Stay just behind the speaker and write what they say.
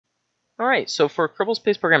Alright, so for Kerbal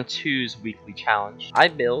Space Program 2's weekly challenge, I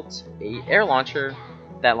built a air launcher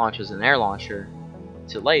that launches an air launcher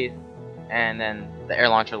to Laythe, and then the air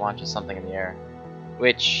launcher launches something in the air,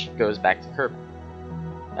 which goes back to Kerbin.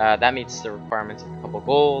 That meets the requirements of a couple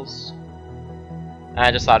goals.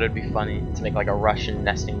 I just thought it would be funny to make like a Russian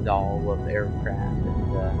nesting doll of aircraft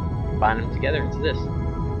and combine them together into this.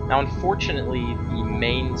 Now, unfortunately, the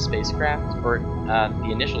main spacecraft, or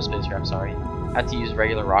the initial spacecraft, sorry, had to use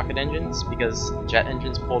regular rocket engines because the jet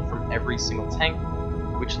engines pulled from every single tank,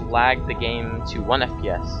 which lagged the game to 1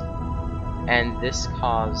 FPS. And this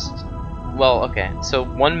caused, well, okay, so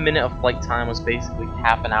 1 minute of flight time was basically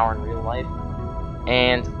half an hour in real life,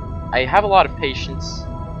 and I have a lot of patience,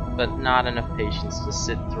 but not enough patience to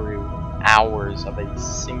sit through hours of a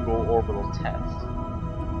single orbital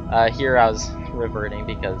test. Here I was reverting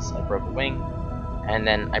because I broke a wing, and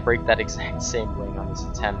then I break that exact same wing on this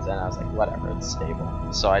attempt, and I was like, whatever, it's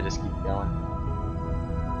stable. So I just keep going.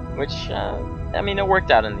 Which, I mean, it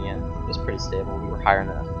worked out in the end. It was pretty stable. We were high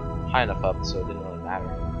enough up, so it didn't really matter.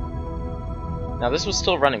 Now, this was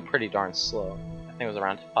still running pretty darn slow. I think it was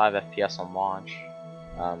around 5 FPS on launch.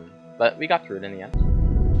 But we got through it in the end.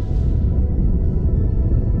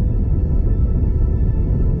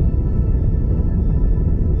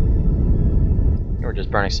 We're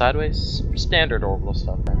just burning sideways. Standard orbital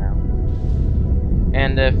stuff right now.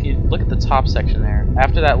 And if you look at the top section there,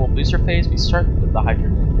 after that little booster phase, we start with the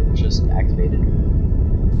hydrogen engine, which just activated.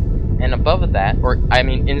 And above of that, or I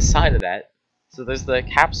mean inside of that, so there's the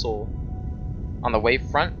capsule on the wave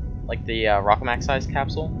front, like the Rockomax sized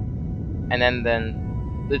capsule, and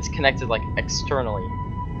then it's connected like externally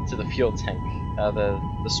to the fuel tank,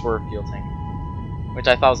 the swerve fuel tank, which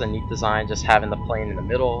I thought was a neat design, just having the plane in the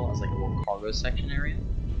middle as like a little cargo section area.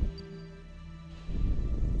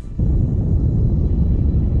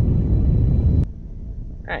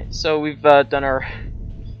 Alright, so we've done our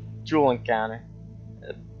Joule encounter.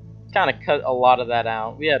 Kind of cut a lot of that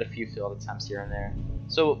out. We had a few failed attempts here and there.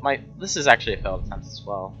 So this is actually a failed attempt as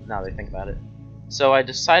well, now that I think about it. So I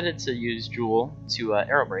decided to use Joule to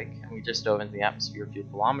aerobrake, and we just dove into the atmosphere a few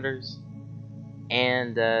kilometers.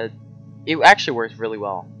 And it actually worked really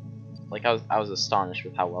well. Like, I was astonished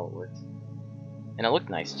with how well it worked. And it looked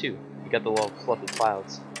nice too. You got the little fluffy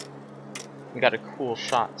clouds. We got a cool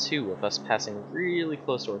shot too of us passing really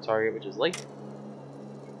close to our target, which is Laythe,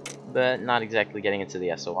 but not exactly getting into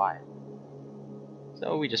the SOI.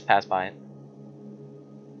 So we just pass by it.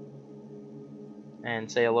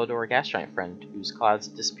 And say hello to our gas giant friend, whose clouds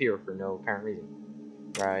disappear for no apparent reason.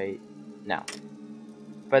 Right now.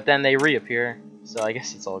 But then they reappear, so I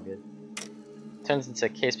guess it's all good. Turns into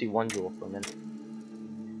KSP 1 Joule for a minute.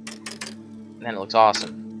 And then it looks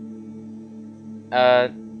awesome.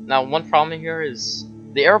 Now one problem here is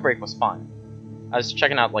the aerobrake was fine. I was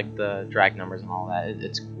checking out like the drag numbers and all that.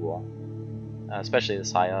 It's cool, especially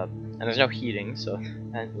this high up. And there's no heating, so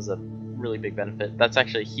that was a really big benefit. That's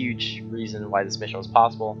actually a huge reason why this mission was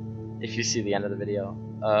possible. If you see the end of the video,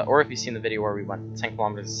 or if you've seen the video where we went 10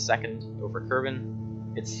 kilometers a second over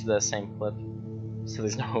Kerbin, it's the same clip. So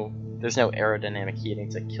there's no aerodynamic heating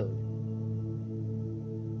to kill you.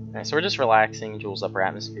 Alright, so we're just relaxing Joule's upper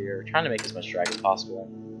atmosphere, trying to make as much drag as possible,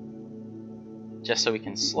 just so we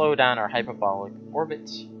can slow down our hyperbolic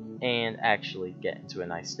orbit and actually get into a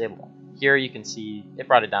nice stable one. Here you can see it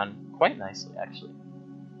brought it down quite nicely actually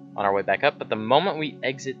on our way back up, but the moment we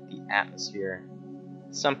exit the atmosphere,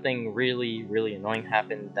 something really, really annoying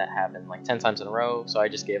happened that happened like 10 times in a row, so I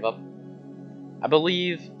just gave up. I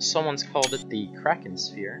believe someone's called it the Kraken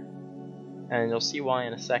Sphere, and you'll see why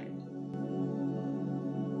in a second.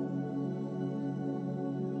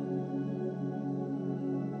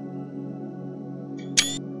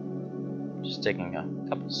 Just taking a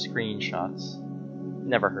couple screenshots.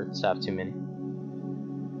 Never hurts to have too many.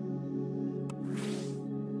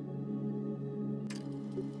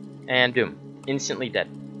 And boom, instantly dead.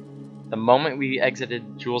 The moment we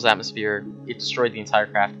exited Joule's atmosphere, it destroyed the entire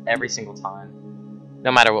craft every single time,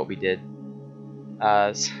 no matter what we did.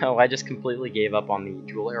 So I just completely gave up on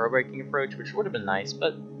the Joule aerobraking approach, which would have been nice,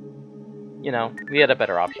 but you know, we had a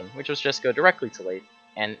better option, which was just go directly to Laythe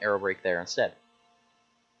and aerobrake there instead.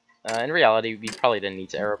 In reality, we probably didn't need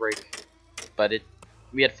to aerobrake, but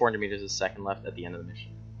we had 400 meters a second left at the end of the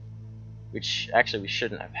mission, which actually we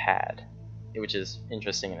shouldn't have had, which is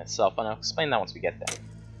interesting in itself, and I'll explain that once we get there.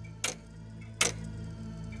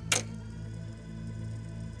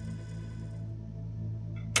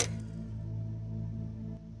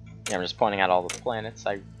 Yeah, I'm just pointing out all the planets.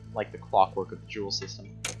 I like the clockwork of the Joule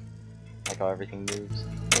system. Like how everything moves.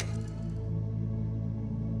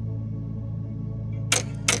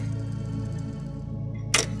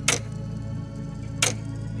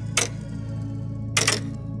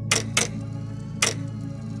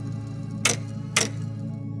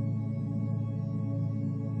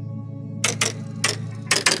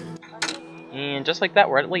 And just like that,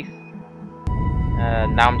 we're at Laythe.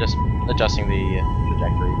 Now I'm just adjusting the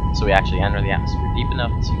trajectory so we actually enter the atmosphere deep enough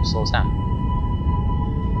to slow us down.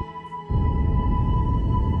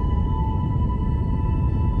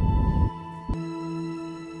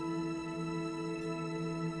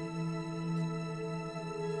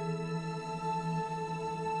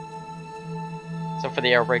 So for the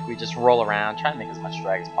air brake, we just roll around, try to make as much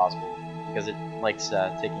drag as possible, because it likes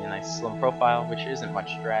taking a nice slim profile, which isn't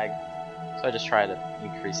much drag. So I just try to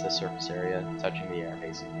increase the surface area, touching the air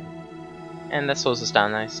basically. And that slows us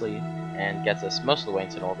down nicely, and gets us most of the way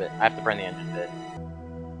into an orbit. I have to burn the engine a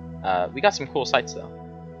bit. We got some cool sights though.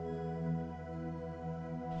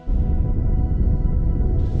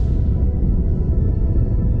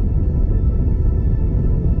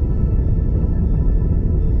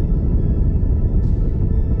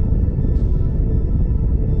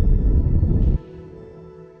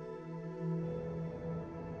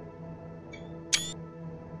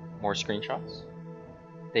 More screenshots.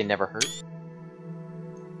 They never hurt.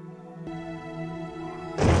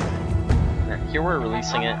 And here we're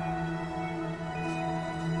releasing it.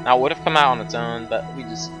 Now it would have come out on its own, but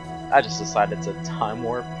I just decided to time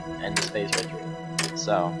warp and the space retreat.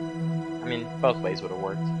 So, I mean, both ways would have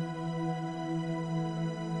worked.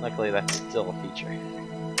 Luckily, that's still a feature.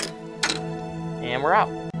 And we're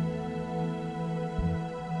out.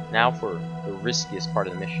 Now for the riskiest part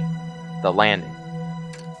of the mission, the landing.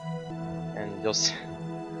 And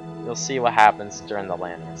you'll see what happens during the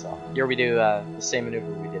landing itself. Here we do the same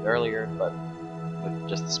maneuver we did earlier, but with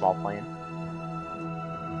just a small plane.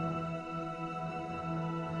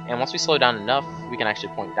 And once we slow down enough, we can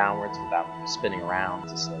actually point downwards without spinning around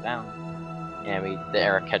to slow down. And the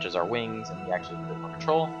air catches our wings, and we actually put more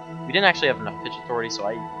control. We didn't actually have enough pitch authority, so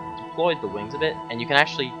I deployed the wings a bit. And you can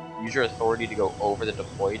actually use your authority to go over the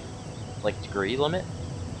deployed degree limit,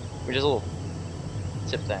 which is a little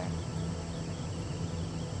tip there.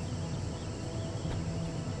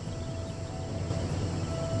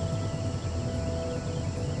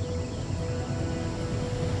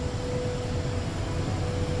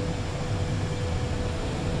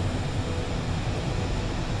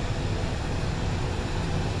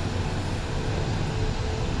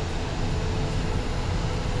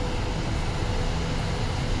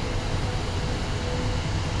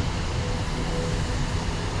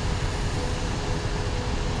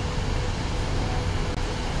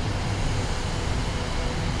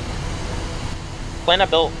 Plane I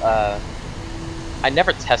built, I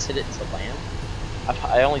never tested it to land.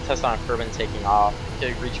 I only tested on Kerbin taking off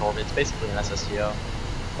to reach orbit. It's basically an SSTO,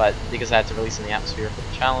 but because I had to release in the atmosphere for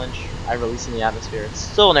the challenge, I released in the atmosphere. It's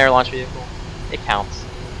still an air launch vehicle. It counts.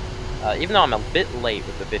 Even though I'm a bit late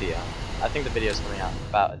with the video. I think the video is coming out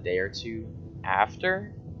about a day or two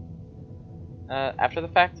after the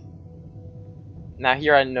fact. Now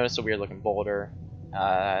here I noticed a weird looking boulder.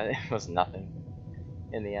 It was nothing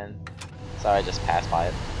in the end. So I just passed by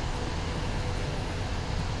it.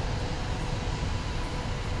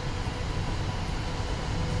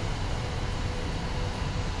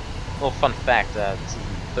 Little fun fact, this is the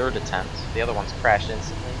third attempt. The other one's crashed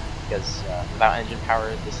instantly, because without engine power,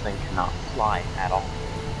 this thing cannot fly at all.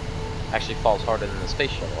 Actually falls harder than the space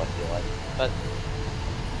shuttle, I feel like. But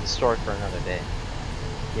it's a story for another day,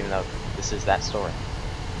 even though this is that story.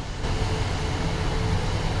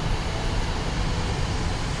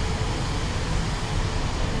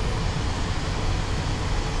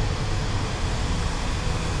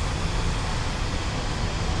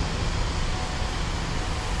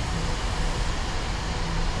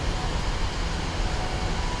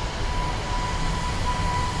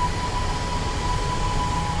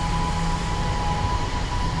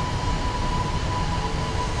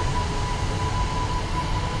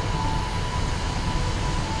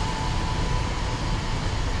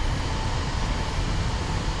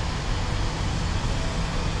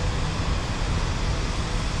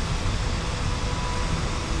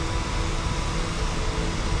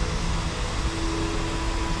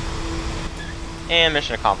 And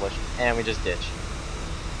mission accomplished, and we just ditched.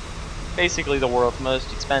 Basically the world's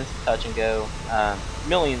most expensive touch and go,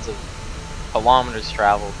 millions of kilometers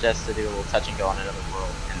traveled just to do a little touch and go on another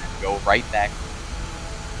world, and then go right back.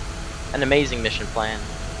 An amazing mission plan,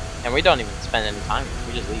 and we don't even spend any time here,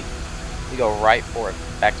 we just leave. We go right for it,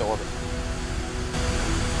 back to orbit.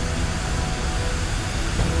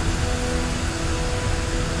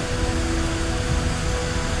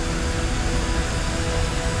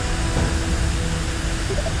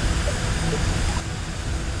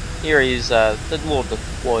 Here he's the little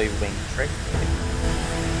deploy wing trick.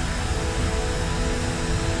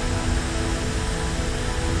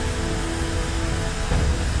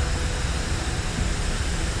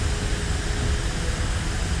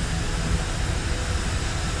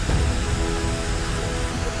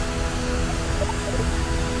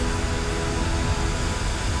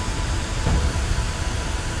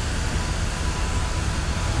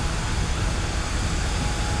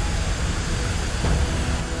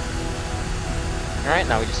 Alright,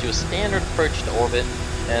 now we just do a standard approach to orbit.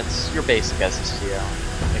 It's your basic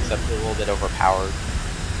SSTO, except a little bit overpowered.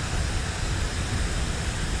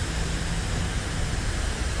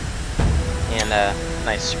 And a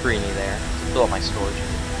nice screeny there to fill up my storage.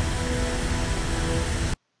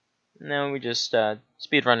 Now we just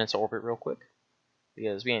speed run into orbit real quick,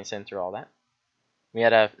 because we ain't sitting through all that. We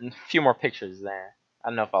had a few more pictures there. I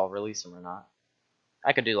don't know if I'll release them or not.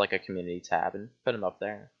 I could do like a community tab and put them up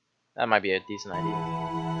there. That might be a decent idea.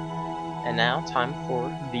 And now, time for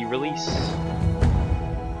the release.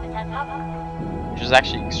 Which is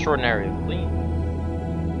actually extraordinarily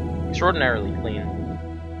clean. Extraordinarily clean.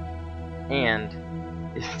 And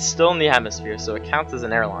it's still in the atmosphere, so it counts as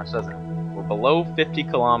an air launch, doesn't it? We're below 50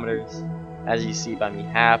 kilometers, as you see by me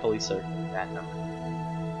happily circling that number.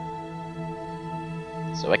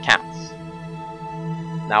 So it counts.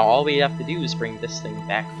 Now all we have to do is bring this thing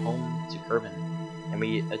back home to Kerbin. And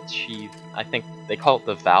we achieve, I think they call it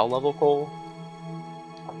the Val level goal.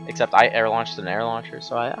 Except I air launched an air launcher,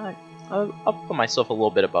 so I'll put myself a little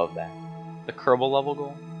bit above that. The Kerbal level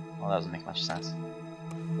goal? Well, that doesn't make much sense.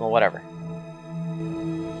 Well, whatever.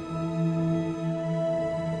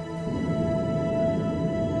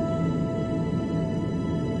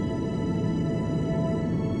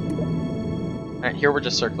 Alright, here we're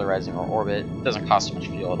just circularizing our orbit. It doesn't cost too much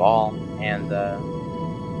fuel at all, and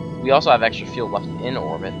we also have extra fuel left in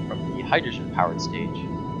orbit from the hydrogen-powered stage,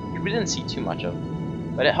 which we didn't see too much of,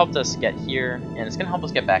 but it helped us get here, and it's going to help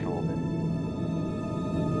us get back a little bit.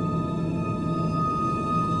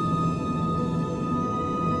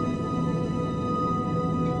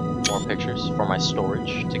 More pictures for my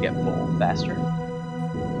storage to get full faster.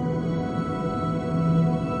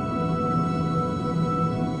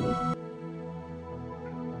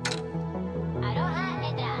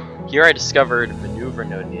 Here I discovered maneuver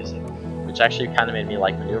node music, which actually kind of made me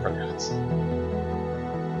like maneuver nodes.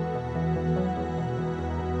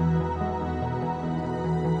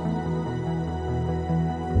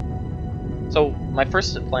 So my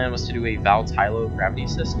first plan was to do a Val Tylo gravity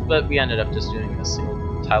assist, but we ended up just doing a single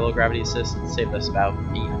Tylo gravity assist. It saved us about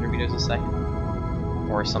 800 meters a second,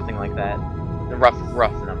 or something like that. The rough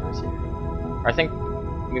numbers here. I think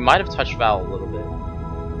we might have touched Val a little bit,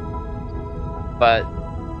 but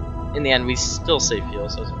in the end, we still save fuel,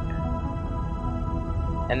 so it's okay.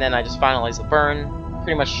 And then I just finalize the burn,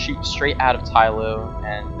 pretty much shoot straight out of Tylo,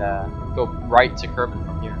 and go right to Kerbin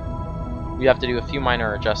from here. We have to do a few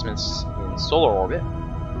minor adjustments in solar orbit,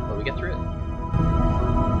 but we get through it.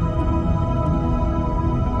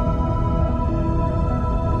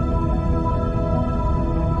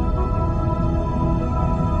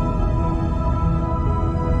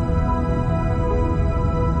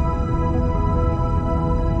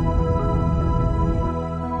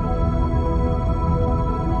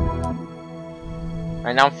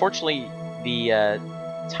 Alright, now unfortunately, the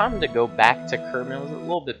time to go back to Kerbin was a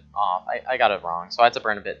little bit off. I got it wrong, so I had to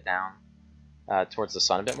burn a bit down towards the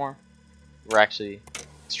sun a bit more. We're actually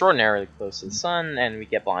extraordinarily close to the sun, and we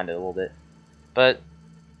get blinded a little bit. But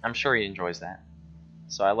I'm sure he enjoys that,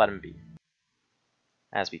 so I let him be.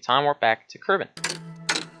 As we time warp back to Kerbin.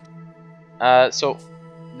 So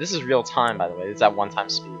this is real time, by the way. It's at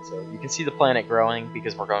 1x speed, so you can see the planet growing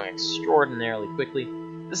because we're going extraordinarily quickly.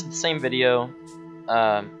 This is the same video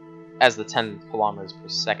as the 10 kilometers per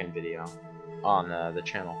second video on the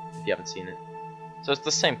channel, if you haven't seen it. So it's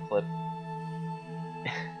the same clip.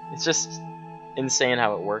 It's just insane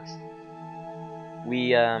how it works.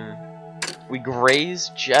 We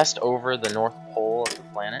graze just over the North Pole of the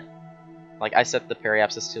planet. Like, I set the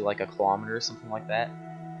periapsis to like a kilometer or something like that,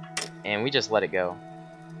 and we just let it go.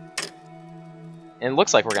 And it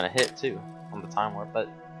looks like we're gonna hit too on the time warp, but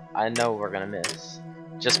I know we're gonna miss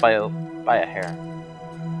just by a hair.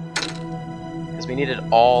 Because we needed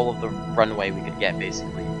all of the runway we could get,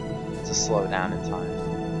 basically, to slow down in time.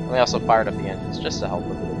 And we also fired up the engines just to help a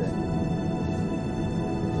little bit.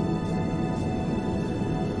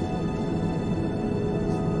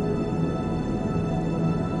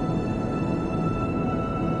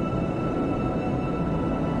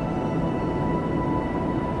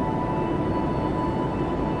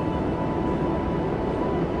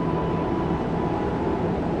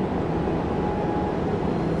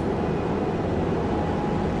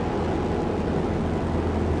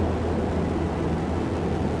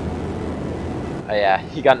 Oh yeah,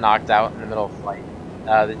 he got knocked out in the middle of flight.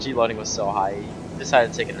 The G loading was so high, he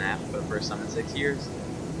decided to take a nap for the first time in 6 years.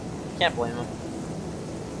 Can't blame him.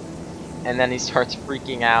 And then he starts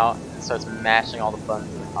freaking out and starts mashing all the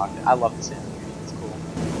buttons in the cockpit. I love this animation, it's cool.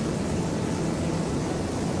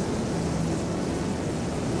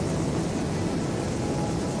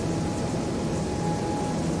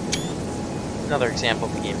 Another example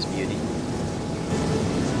of the game's beauty.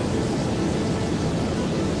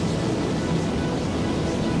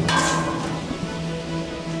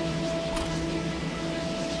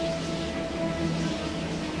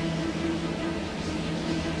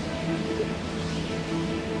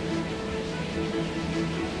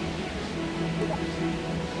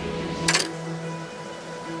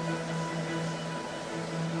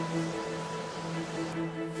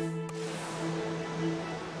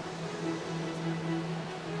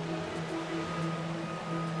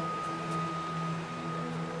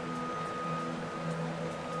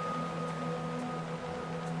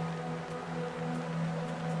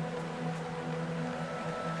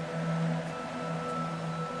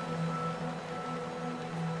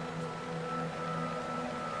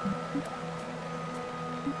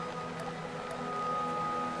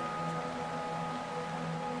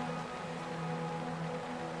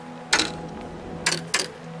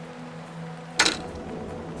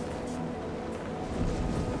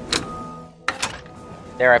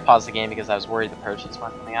 There I paused the game because I was worried the parachutes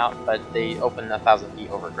weren't coming out, but they opened 1,000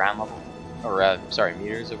 feet over ground level. Or, sorry,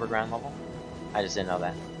 meters over ground level. I just didn't know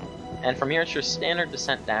that. And from here it's your standard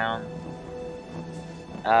descent down.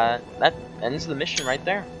 That ends the mission right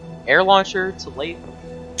there. Airlauncher to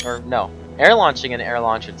Laythe, or no, Airlaunching an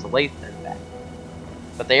Airlauncher to Laythe and back.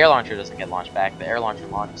 But the Airlauncher doesn't get launched back, the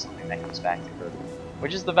Airlauncher launches something that comes back to Kerbin,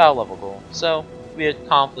 which is the Vow level goal. So, we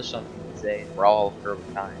accomplished something today for all of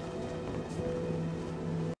Kerbin time.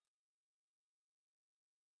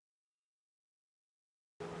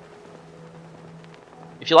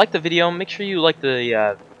 If you like the video, make sure you like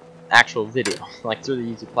the actual video, like through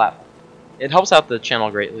the YouTube platform. It helps out the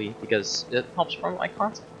channel greatly because it helps promote my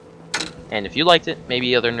content. And if you liked it,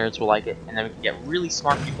 maybe other nerds will like it, and then we can get really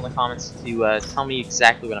smart people in the comments to tell me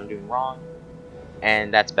exactly what I'm doing wrong,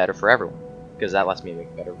 and that's better for everyone, because that lets me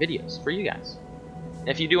make better videos for you guys. And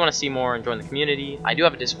if you do want to see more and join the community, I do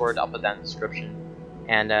have a Discord, I'll put that in the description,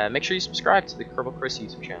 and make sure you subscribe to the Kerbal Chris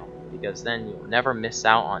YouTube channel, because then you'll never miss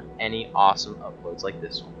out on any awesome uploads like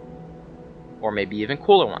this one. Or maybe even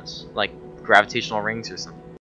cooler ones, like gravitational rings or something.